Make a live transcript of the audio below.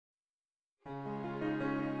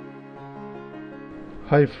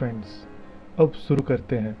Hi friends, अब शुरू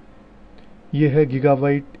करते हैं। ये है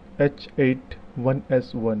गीगाबाइट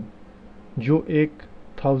H81S1 जो एक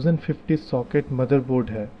 1050 सॉकेट मदरबोर्ड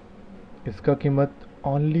है। इसका कीमत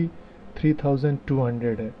ओनली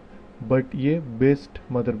 3200 है, बट ये बेस्ट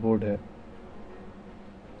मदरबोर्ड है।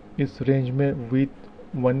 इस रेंज में with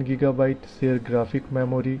 1 gigabyte share graphic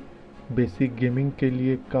memory basic gaming के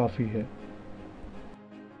लिए काफ़ी है।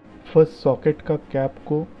 फर्स्ट सॉकेट का कैप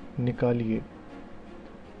को निकालिए।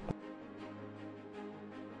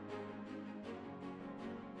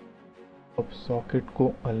 अब सॉकेट को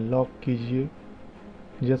अनलॉक कीजिए।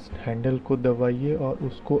 जस्ट हैंडल को दबाइए और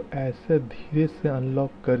उसको ऐसे धीरे से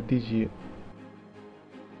अनलॉक कर दीजिए।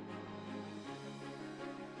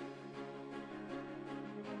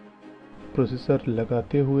 प्रोसेसर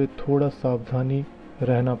लगाते हुए थोड़ा सावधानी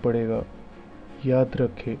रहना पड़ेगा। याद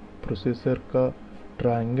रखें, प्रोसेसर का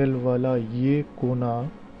ट्रायंगल वाला ये कोना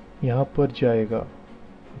यहाँ पर जाएगा।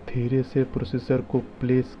 धीरे से प्रोसेसर को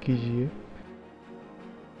प्लेस कीजिए।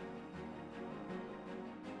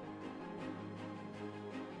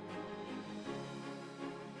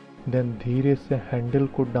 देन धीरे से हैंडल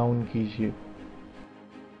को डाउन कीजिए।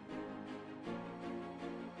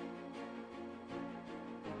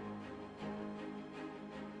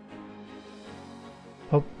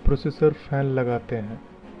 अब प्रोसेसर फैन लगाते हैं।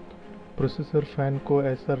 प्रोसेसर फैन को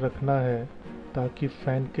ऐसा रखना है ताकि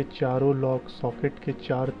फैन के चारों लॉक सॉकेट के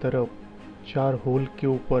चार तरफ 4 होल के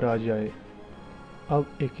ऊपर आ जाए।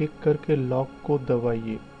 अब एक एक करके लॉक को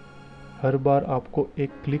दबाइए। हर बार आपको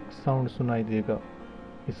एक क्लिक साउंड सुनाई देगा।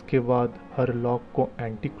 इसके बाद हर लॉक को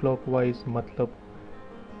एंटी क्लॉकवाइज मतलब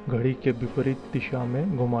घड़ी के विपरीत दिशा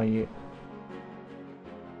में घुमाइए।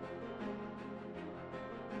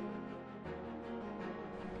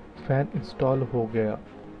 फैन इंस्टॉल हो गया।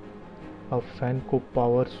 अब फैन को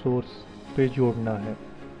पावर सोर्स पे जोड़ना है।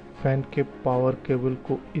 फैन के पावर केबल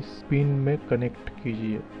को इस पिन में कनेक्ट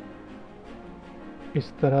कीजिए।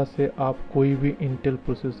 इस तरह से आप कोई भी इंटेल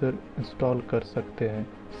प्रोसेसर इंस्टॉल कर सकते हैं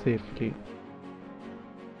सेफली।